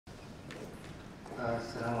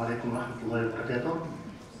Assalamu alaikum wa rahmatullahi wa barakatuh.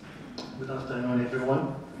 Good afternoon,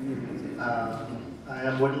 everyone. I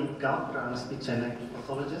am Walid Gabr. I'm a speech and language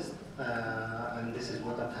pathologist, and this is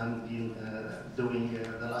what I have been doing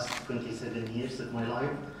the last 27 years of my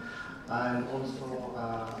life. I'm also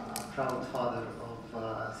a proud father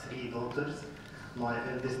of 3 daughters. My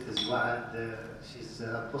eldest is Walid. She's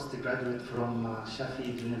a postgraduate from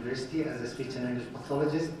Sheffield University as a speech and language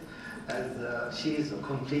pathologist. As she is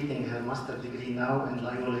completing her master's degree now in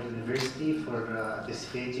Loyola University for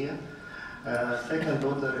dysphagia. Second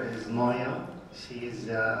daughter is Maya. She is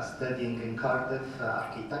studying in Cardiff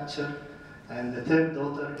architecture. And the third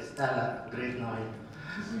daughter is Tala, grade 9.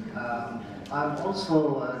 I've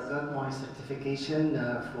also got my certification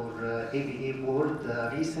for ABA board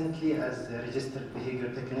recently as a registered behavior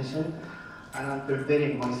technician. And I'm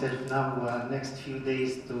preparing myself now next few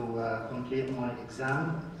days to complete my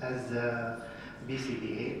exam as a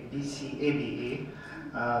BCABA.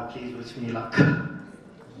 Please wish me luck.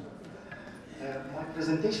 My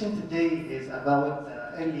presentation today is about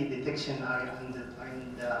early detection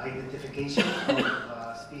and identification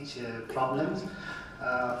of speech problems.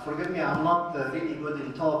 Forgive me, I'm not really good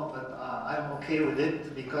in talk, but I'm okay with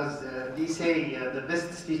it because they say the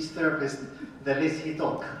best speech therapist, the less he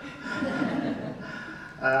talk.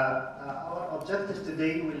 Our objective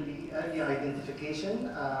today will be early identification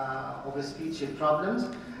of speech problems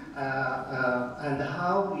and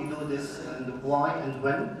how we do this and why and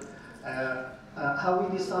when. How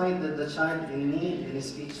we decide that the child in need in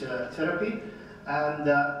speech therapy and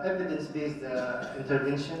evidence-based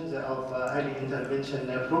interventions of early intervention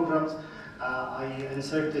programs. I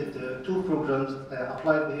inserted 2 programs,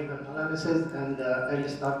 applied behavior analysis and early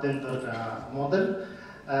start Denver model.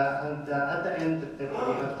 And at the end, if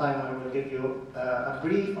we have time, I will give you a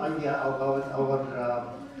brief idea about our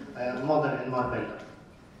model in Marbella.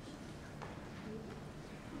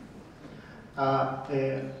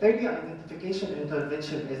 Early identification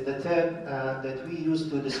intervention is the term that we use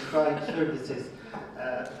to describe services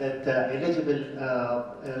that are eligible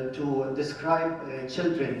to describe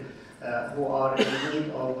children who are in need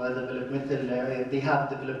of developmental, they have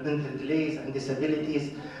developmental delays and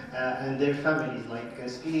disabilities and their families, like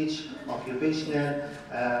speech, occupational,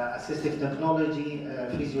 assistive technology,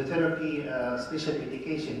 physiotherapy, special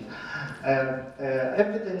education.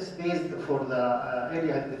 Evidence-based for the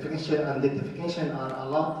early identification are a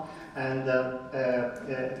lot, and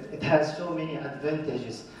it has so many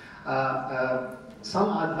advantages. Some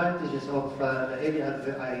advantages of early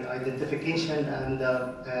identification and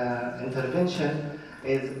intervention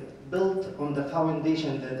is built on the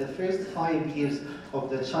foundation that the first 5 years of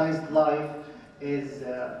the child's life is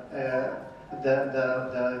the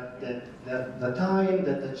time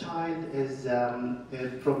that the child is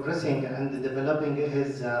progressing and developing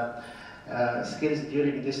his skills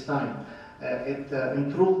during this time. It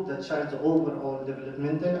improves the child's overall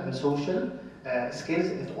developmental and social skills.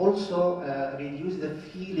 It also reduces the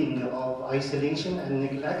feeling of isolation and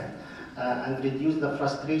neglect and reduce the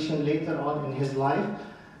frustration later on in his life.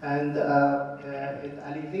 And it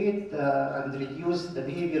alleviates and reduces the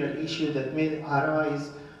behavioral issue that may arise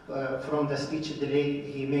from the speech delay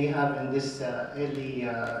he may have in this early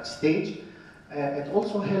stage. It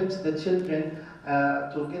also helps the children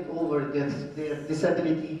to get over their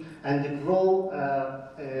disability and grow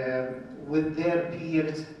with their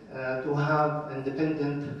peers to have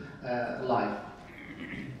independent life.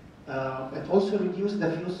 It also reduces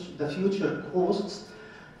the future costs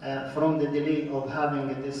from the delay of having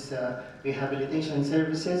this rehabilitation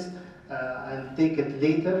services and take it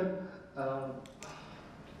later.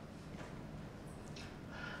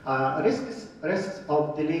 Risks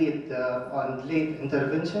of delayed and late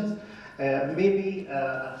interventions may be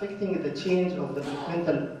affecting the change of the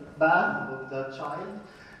developmental path of the child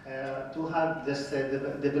to have this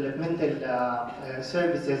developmental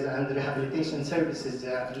services and rehabilitation services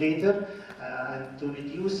later and to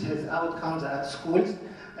reduce his outcomes at schools.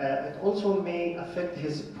 It also may affect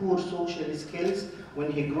his poor social skills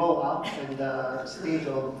when he grows up in the stage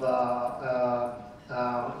of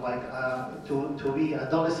to be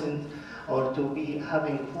adolescent or to be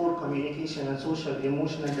having poor communication and social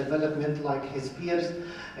emotional development like his peers.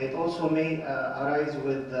 It also may arise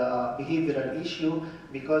with behavioral issue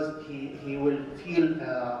because he will feel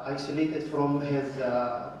isolated from his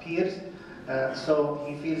peers. So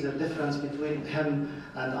he feels a difference between him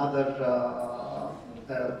and other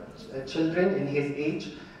children in his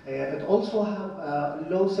age. It also have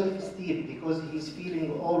low self-esteem because he's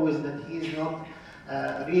feeling always that he is not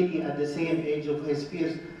really at the same age of his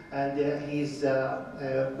peers, and he's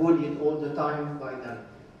bullied all the time by them.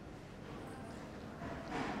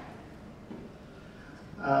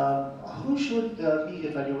 Who should be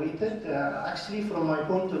evaluated? Actually, from my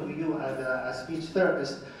point of view as a speech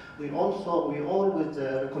therapist, we always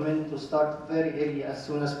recommend to start very early, as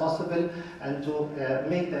soon as possible, and to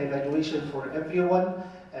make the evaluation for everyone.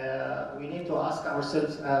 We need to ask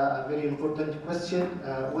ourselves a very important question,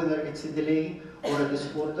 whether it's a delay or a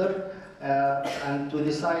disorder, and to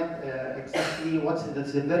decide exactly what's the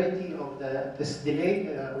severity of this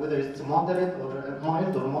delay, whether it's moderate or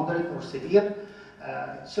mild or moderate or severe.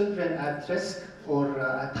 Children at risk or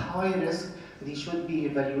at high risk, they should be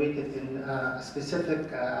evaluated in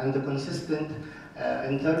specific and consistent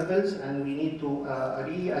intervals, and we need to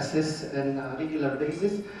reassess on a regular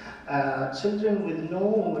basis. Children with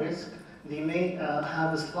no risk, they may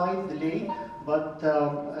have a slight delay, but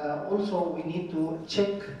also we need to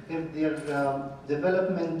check if their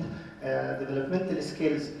developmental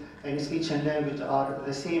skills in speech and language are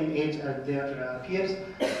the same age as their peers.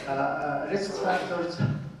 Risk factors,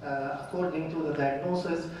 according to the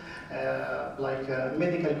diagnosis, like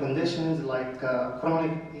medical conditions like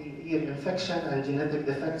chronic ear infection and genetic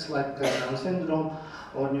defects like Down syndrome,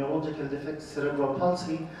 or neurological defects, cerebral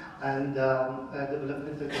palsy, and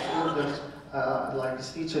developmental disorders like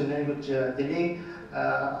speech and language delay.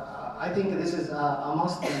 I think this is a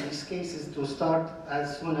must in these cases to start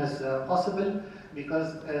as soon as possible,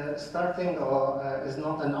 because starting is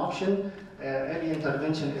not an option. Early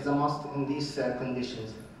intervention is a must in these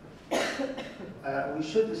conditions. We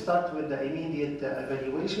should start with the immediate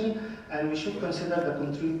evaluation, and we should consider the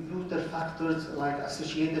contributor factors like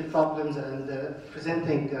associated problems and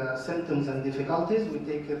presenting symptoms and difficulties. We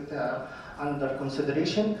take it under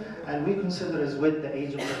consideration, and we consider as well the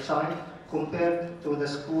age of the child compared to the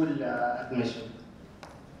school admission.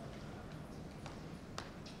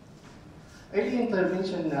 Early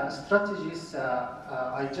intervention strategies,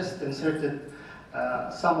 I just inserted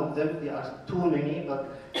some of them. There are too many,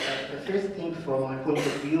 but the first thing from my point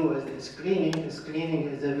of view is screening. Screening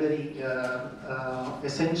is a very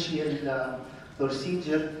essential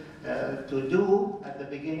procedure to do at the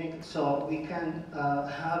beginning, so we can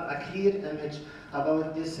have a clear image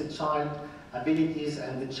about this child's abilities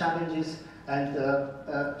and the challenges, and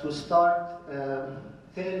to start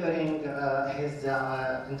tailoring his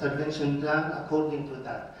intervention plan according to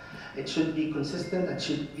that. It should be consistent, it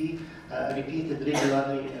should be repeated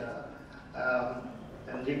regularly on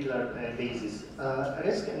regular basis.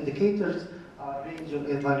 Risk indicators are range of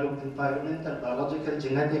environmental, biological,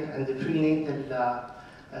 genetic, and the prenatal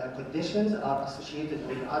conditions are associated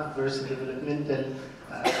with adverse developmental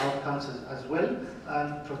outcomes as well.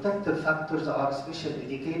 And protective factors are special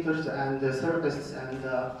educators and therapists, and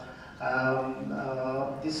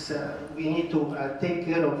we need to take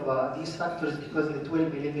care of these factors, because it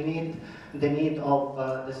will eliminate the need of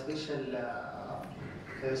the special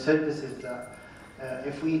services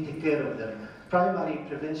if we take care of them. Primary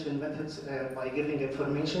prevention methods by giving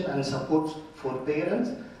information and support for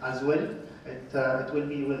parents as well. It will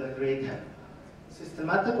be with a great help.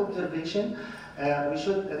 Systematic observation. We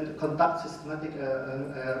should conduct systematic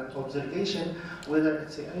observation, whether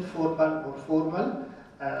it's informal or formal,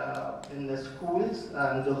 in the schools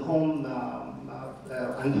and the home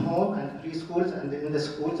and preschools, and in the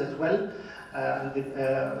schools as well,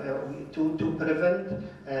 to prevent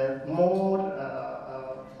more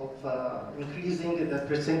of increasing the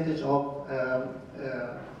percentage of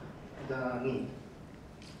the need.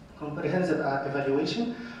 Comprehensive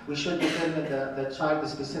evaluation. We should determine the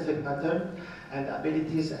child's specific pattern and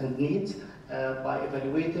abilities and needs by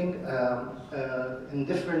evaluating in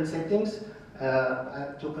different settings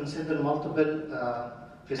to consider multiple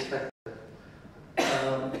perspectives.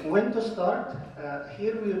 When to start?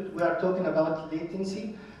 Here we are talking about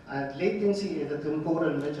latency, and latency is a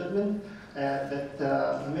temporal measurement that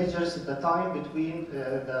measures the time between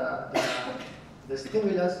the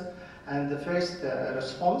stimulus and the first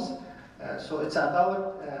response. So it's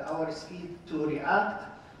about our speed to react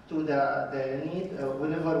to the need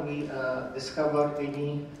whenever we discover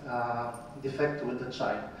any defect with the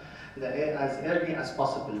child, as early as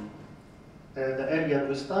possible. The earlier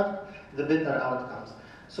we start, the better outcomes.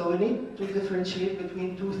 So we need to differentiate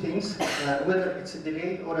between two things, whether it's a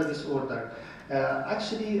delay or a disorder.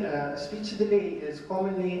 Actually, speech delay is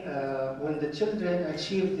commonly when the children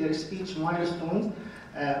achieve their speech milestones,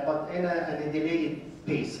 but in a delayed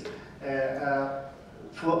pace.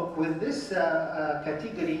 With this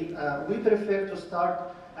category, we prefer to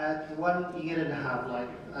start at 1 year and a half, like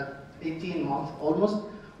at 18 months almost.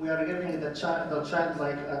 We are giving the child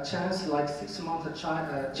like a chance, like 6 months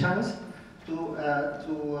chance to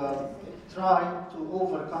try to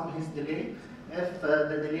overcome his delay if the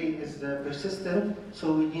delay is persistent,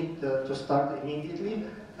 so we need to start immediately.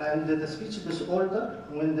 And the speech disorder,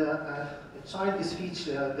 when the child's speech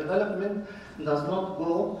development does not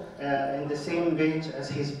go in the same range as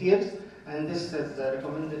his peers, and this is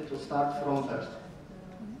recommended to start from birth.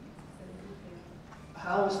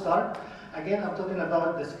 How we start? Again, I'm talking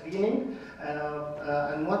about the screening,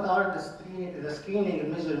 and what are the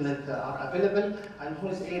screening measurements that are available, and who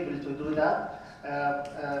is able to do that,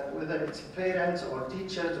 whether it's parents or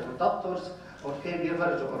teachers or doctors or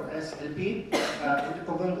caregivers or SLP. We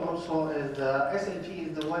recommend also is the SLP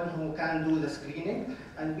is the one who can do the screening,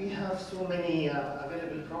 and we have so many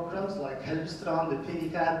available programs like HelpStrong, the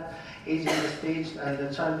Pediatric, Aging Stage, and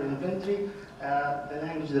the Child Inventory, the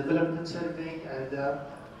Language Development Survey, and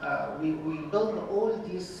we build all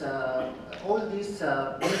these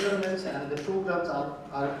measurements, and the programs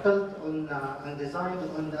are built on and designed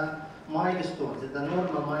on the milestones, the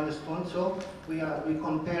normal milestones. So we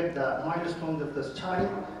compare the milestones of this child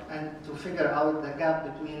and to figure out the gap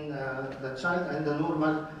between the child and the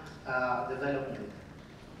normal development.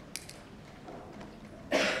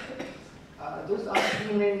 Those are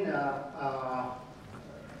three main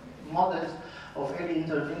models of early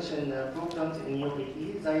intervention programs in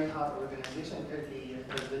UAE: KidsHeart organization, Early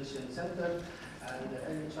Intervention Center, and the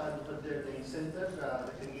Early Childhood Learning Center,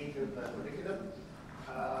 the Creative Curriculum,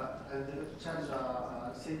 and the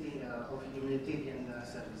Sharjah City of Humanitarian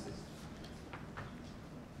Services.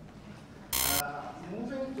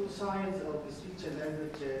 Moving to signs of speech and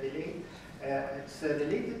language delay, it's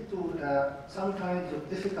related to some kinds of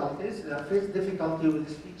difficulties. First difficulty with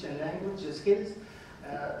speech and language skills.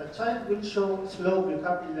 The child will show slow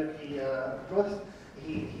vocabulary growth.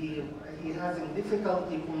 He has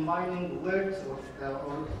difficulty combining words or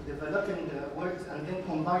developing words and then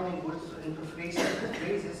combining words into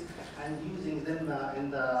phrases and using them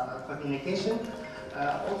in the communication.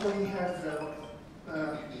 Also, he has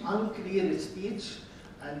unclear speech,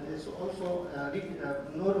 and it's also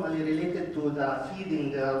normally related to the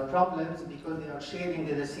feeding problems because they are sharing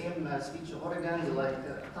the same speech organs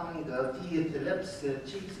like tongue, teeth, lips,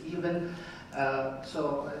 cheeks even.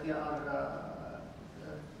 So they are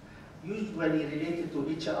usually related to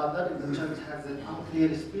each other. If the child has an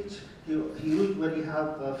unclear speech, he usually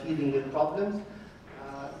have feeding problems.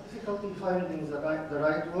 Difficulty finding the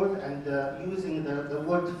right word and using the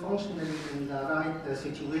word functionally in the right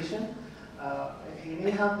situation. He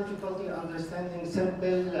may have difficulty understanding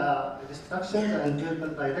simple instructions and verbal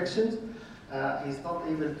directions. He's not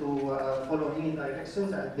able to follow any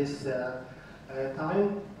directions at this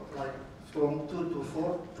time, like from 2 to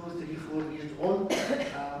 4, 2, 3, 4 years old.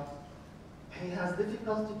 He has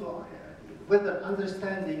difficulty to whether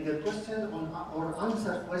understanding the question or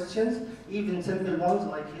answer questions, even simple ones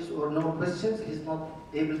like yes or no questions. He's not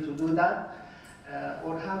able to do that.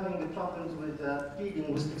 Or having problems with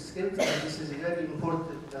pre-linguistic skills, and this is a very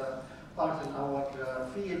important part in our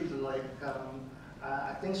field, like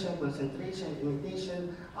attention, concentration,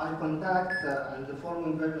 imitation, eye contact, and the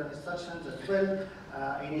following verbal instructions as well,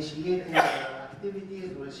 initiating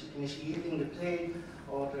activities, or initiating the play,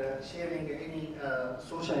 or sharing any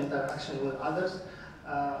social interaction with others,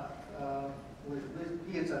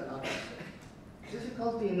 with peers and others.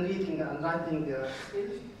 Difficulty in reading and writing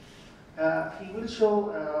skills. He will show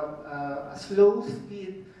a slow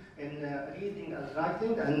speed in reading and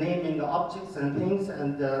writing and naming objects and things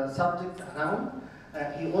and subjects around.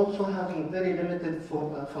 He also having very limited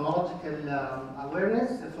phonological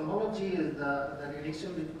awareness. Phonology is the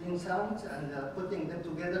relation between sounds and putting them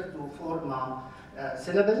together to form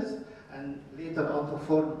syllables and later on to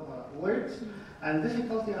form words. And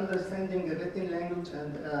difficulty understanding the written language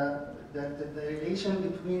and the relation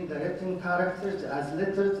between the written characters as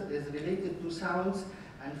letters is related to sounds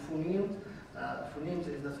and phonemes. Phonemes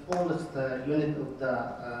is the smallest unit of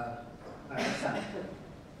the sound.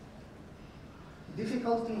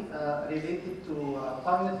 Difficulty related to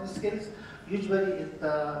cognitive skills. Usually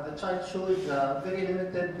the child shows very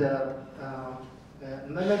limited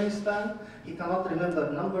memory span. He cannot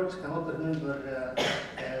remember numbers, cannot remember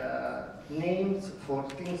names for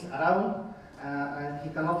things around, and he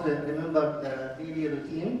cannot remember the daily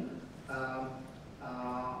routine.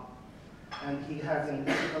 And he has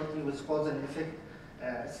difficulty with cause and effect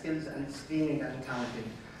skills and screening and counting.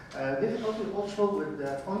 Difficulty also with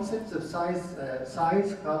the concepts of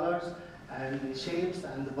size, colors, and shapes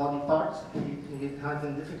and body parts. He has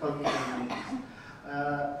difficulty in these.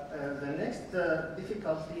 The next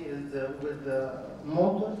difficulty is with the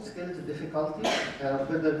motor skills difficulty,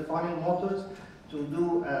 with the fine motors to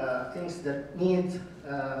do things that need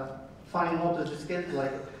fine motor skills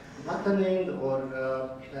like buttoning or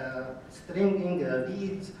stringing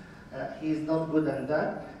beads. He is not good at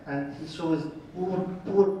that, and he shows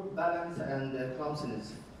poor balance and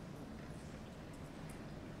clumsiness.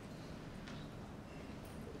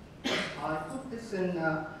 I put this in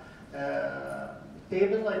a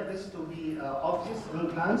table like this to be obvious in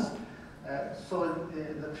glance. So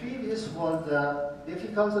the previous was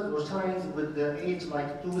difficulties or signs with the age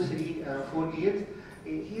like 2, 3, 4 years.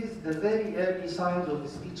 Here's the very early signs of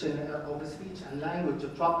speech and language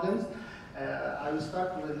problems. I will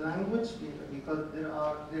start with language because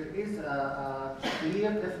there is a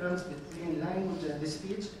clear difference between language and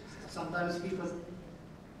speech. Sometimes people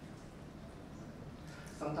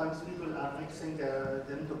are mixing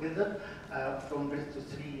them together from birth to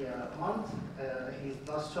 3 months. He's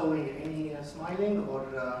not showing any smiling or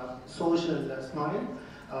social smile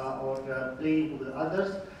or playing with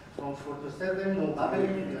others. From 4 to 7, no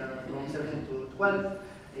babbling. From 7 to 12,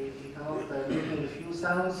 he cannot making a few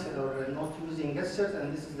sounds or not using gestures,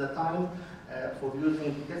 and this is the time for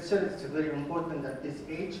using gestures. It's very important at this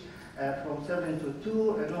age. From 7 to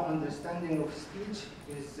 2, no understanding of speech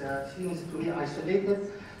seems to be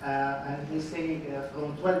isolated, and he's saying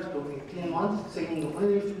from 12 to 18 months, saying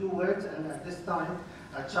only a few words, and at this time,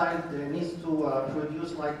 a child needs to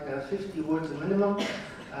produce like 50 words minimum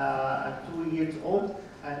at 2 years old,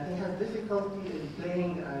 and he has difficulty in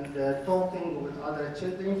playing and talking with other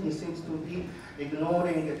children. He seems to be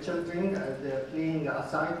ignoring the children and playing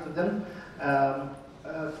aside to them.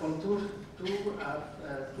 From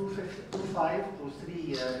 5 to 3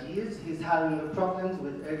 years, he's having problems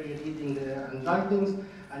with early reading and writings,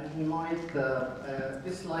 and he might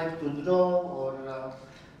dislike to draw or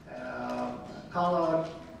color,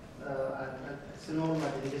 and it's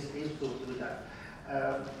normal in this age to do that.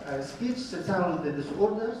 Speech sound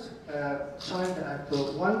disorders, child at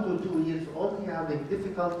 1 to 2 years old, he having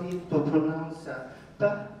difficulty to pronounce p,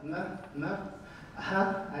 m,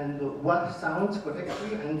 ha, and wa sounds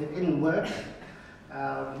correctly and in words.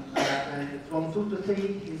 And from 2 to 3,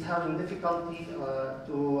 he's having difficulty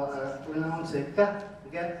to pronounce k,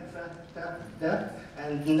 g, f, t, d,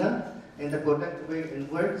 and n in the correct way in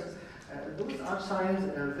words. Those are signs,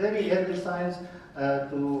 very early signs,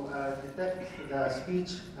 to detect the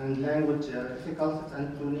speech and language difficulties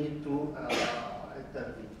and to need to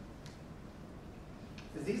intervene.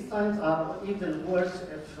 These signs are even worse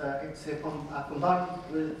if it's combined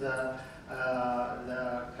with the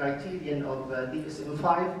criterion of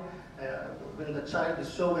DSM-5, when the child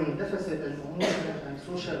is showing deficit in emotional and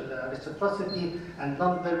social reciprocity and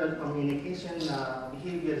non-verbal communication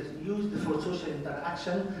behaviors used for social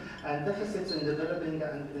interaction, and deficits in developing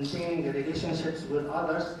and maintaining relationships with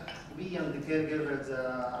others beyond the caregiver's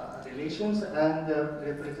relations, and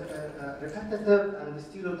repetitive and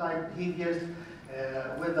stereotype behaviors,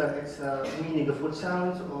 whether it's meaningful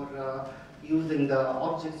sounds or using the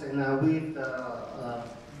objects in a weird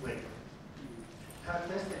way.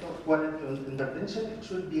 Characteristic of quality intervention, it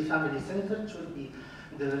should be family-centered, should be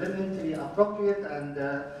developmentally appropriate, and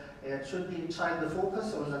it should be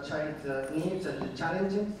child-focused on the child's needs and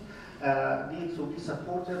challenges. Needs to be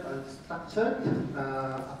supportive and structured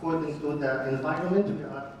according to the environment we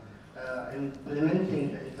are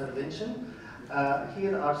implementing the intervention.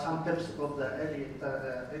 Here are some tips of the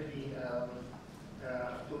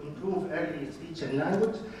to improve early speech and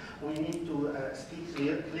language. We need to speak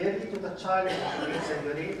clearly to the child, to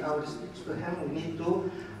exaggerate our speech to him. We need to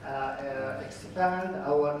expand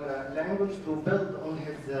our language to build on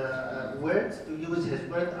his words, to use his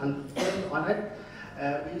word and build on it.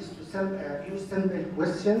 We used to use simple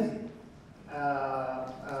questions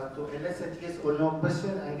to elicit yes or no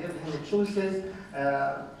questions and give him choices,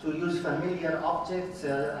 to use familiar objects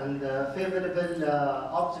and favorable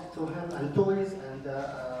objects to him and toys and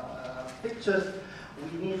pictures.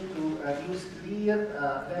 We need to use clear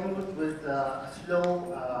language with a slow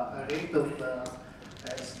rate of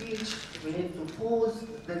speech. We need to pause,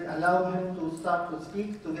 then allow him to start to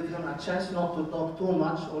speak, to give him a chance not to talk too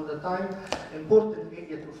much all the time. Important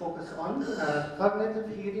area to focus on. Cognitive,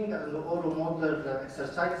 hearing, and oromotor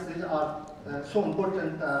exercises. These are so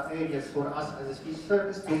important areas for us as a speech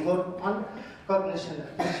therapist to work on. Cognition,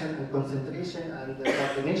 attention, and concentration, and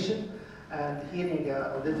coordination, and hearing,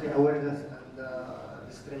 auditory awareness, and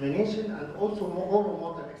discrimination, and also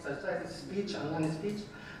oromotor exercises, speech and non-speech.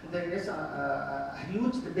 There is a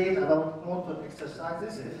huge debate about motor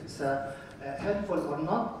exercises, if it's helpful or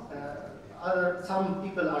not. Some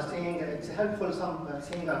people are saying it's helpful, some are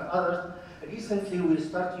saying others. Recently, we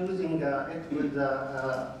start using it with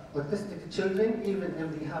autistic children, even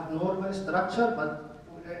if they have normal structure, but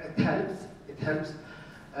it helps. It helps.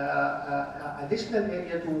 Additional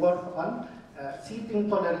area to work on, seating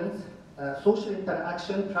tolerance, social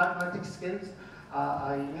interaction, pragmatic skills,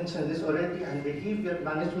 I mentioned this already, and behavior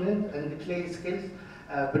management and play skills,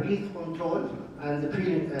 breath control, and the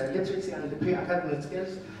pre-literacy and the pre-academic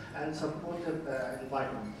skills, and supportive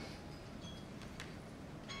environment.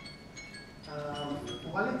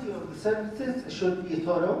 Quality of the services should be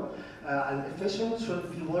thorough and efficient,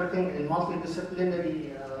 should be working in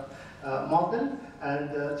multidisciplinary model, and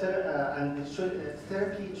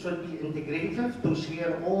therapy should be integrative to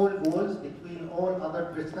share all goals between all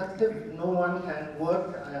other perspectives. No one can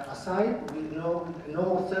work aside.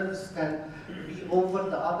 No service can be over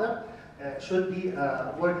the other. Should be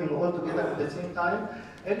working all together at the same time.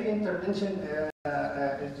 Early intervention is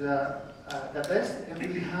the best if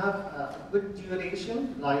we have a good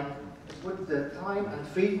duration, like good time and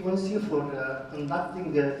frequency for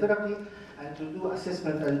conducting the therapy, and to do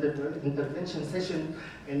assessment and intervention session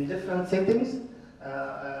in different settings,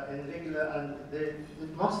 in regular, and there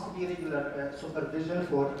must be regular supervision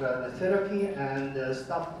for the therapy and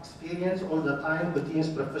staff experience all the time, continuous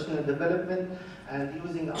professional development, and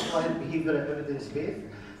using applied behavioral evidence base.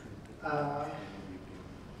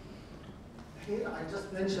 Here I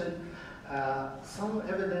just mentioned some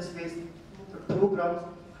evidence-based programs,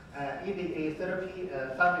 EBA therapy,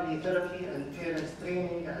 family therapy, and parents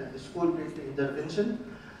training, and school-based intervention.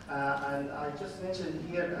 And I just mentioned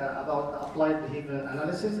here about applied behavioral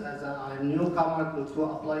analysis. As I'm newcomer to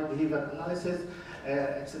applied behavioral analysis,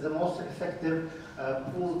 it's the most effective,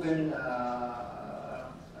 proven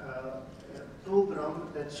program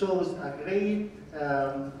that shows a great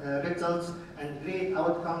results and great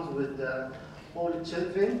outcomes with all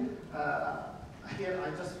children. Here I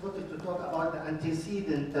just wanted to talk about the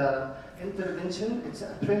antecedent intervention. It's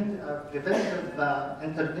a preventive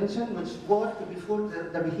intervention which works before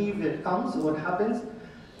the behavior comes or happens.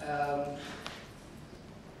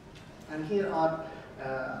 And here are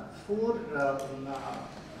four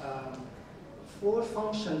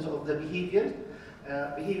functions of the behavior.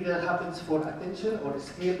 Behavior happens for attention or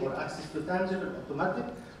escape or access to tangible, automatic.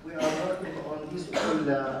 We are working on these all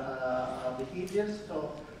behaviors,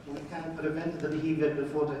 so we can prevent the behavior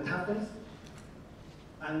before it happens.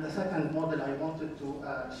 And the second model I wanted to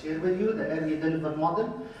share with you, the early delivery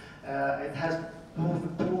model. It has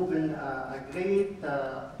proven a great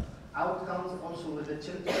outcomes also with the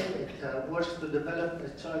children. It works to develop the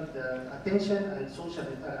child attention and social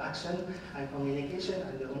interaction and communication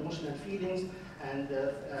and the emotional feelings, and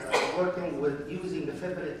working with using the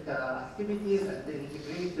favorite activities and the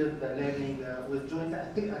integrated learning with joint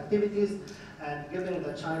activities, and giving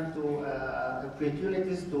the child to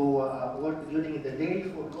opportunities to work during the day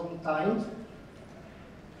for long times.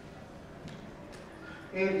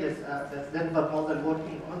 Areas that Denver model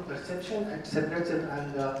working on perception, expressive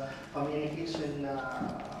and communication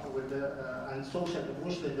with and social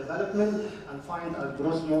emotional development, and find a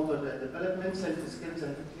gross motor development, self-skills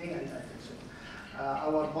and play and attention.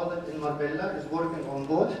 Our model in Marbella is working on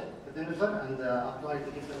both Denver and applied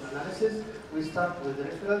behavioral analysis. We start with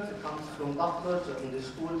referrals. It comes from doctors or in the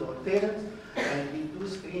schools or parents, and we do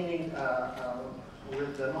screening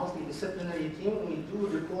with the multidisciplinary team. We do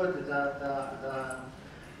record the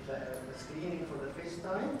screening for the first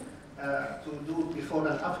time to do before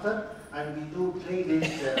and after, and we do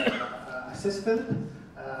play-based assessment.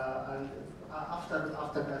 And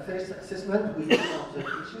after the first assessment, we do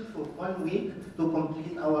observation for 1 week to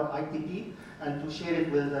complete our ITP and to share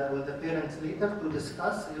it with the parents later to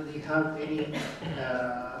discuss if they have any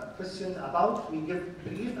questions about. We give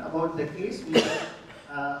brief about the case. We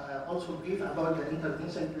also brief about the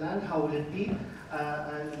intervention plan, how will it be,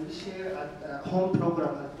 and we share a home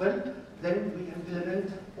program as well. Then we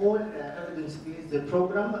implement all evidence-based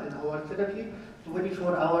program in our therapy,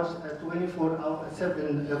 24 hours,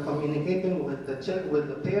 7 communicating with the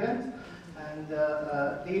parents, and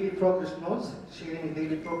daily progress notes, sharing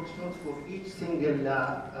daily progress notes for each single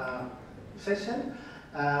session,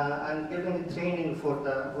 and giving training for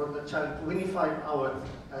the child 25 hours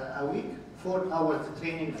a week. 4 hours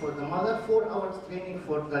training for the mother, 4 hours training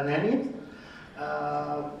for the nannies.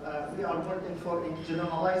 We are working for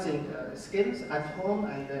generalizing skills at home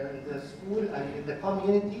and in the school and in the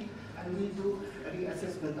community, and we do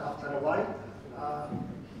reassessment after a while. I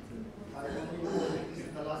don't know, this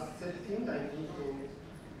is the last thing I need to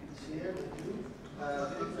share with you.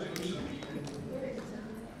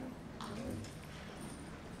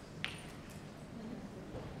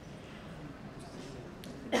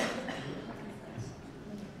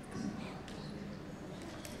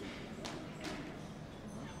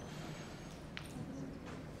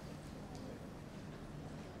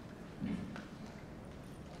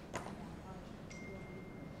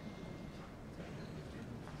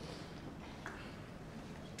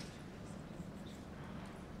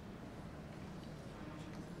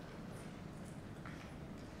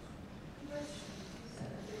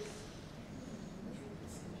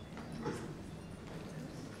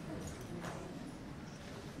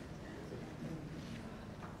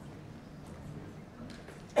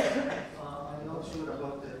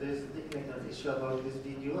 teach you about this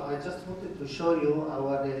video. I just wanted to show you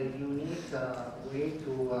our unique way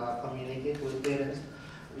to communicate with parents.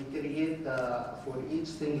 We create for each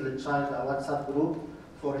single child a WhatsApp group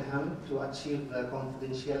for him to achieve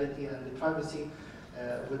confidentiality and the privacy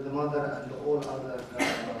with the mother and all other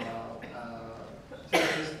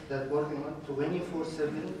therapists that working on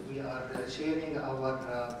 24/7. We are sharing our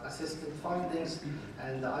assessment findings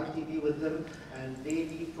and the ITB with them and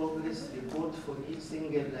daily progress report for each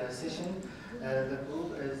single session. The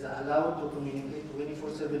group is allowed to communicate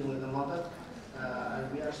 24/7 with the mother. And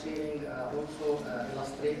we are sharing also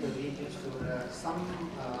illustrated videos for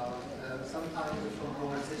sometimes from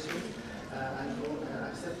our sessions and to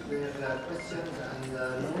accept their questions and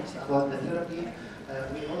notes about the therapy.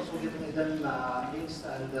 We also giving them links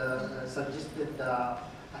and suggested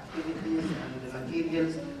activities and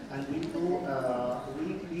materials, and we do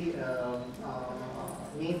weekly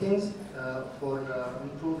meetings for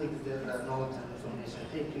improving their knowledge and information.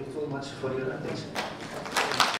 Thank you so much for your attention.